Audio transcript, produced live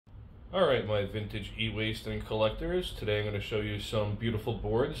Alright, my vintage e-wasting collectors. Today I'm going to show you some beautiful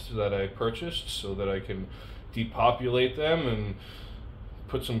boards that I purchased so that I can depopulate them and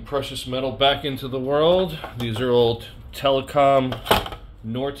put some precious metal back into the world. These are old Telecom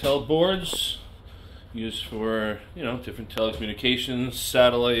Nortel boards used for, different telecommunications,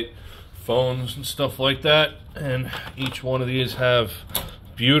 satellite phones and stuff like that. And each one of these have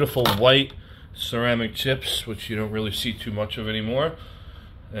beautiful white ceramic chips, which you don't really see too much of anymore.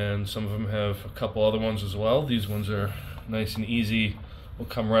 And some of them have a couple other ones as well. These ones are nice and easy, will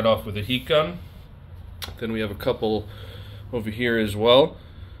come right off with a heat gun. Then we have a couple over here as well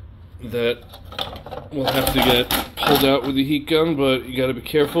that will have to get pulled out with the heat gun, but you got to be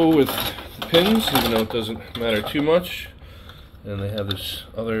careful with the pins, even though it doesn't matter too much. And they have this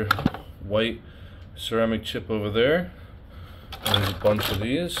other white ceramic chip over there. And there's a bunch of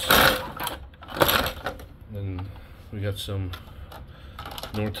these. And we got some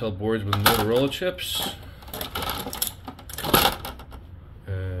Nortel boards with Motorola chips,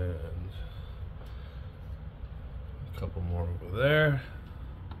 and a couple more over there,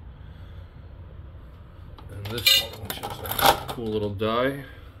 and this one, which is a cool little die.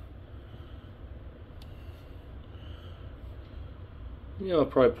 Yeah, I'll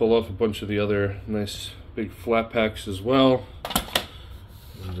probably pull off a bunch of the other nice big flat packs as well,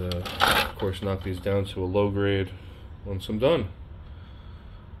 and of course knock these down to a low grade once I'm done.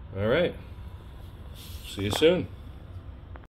 All right, see you soon.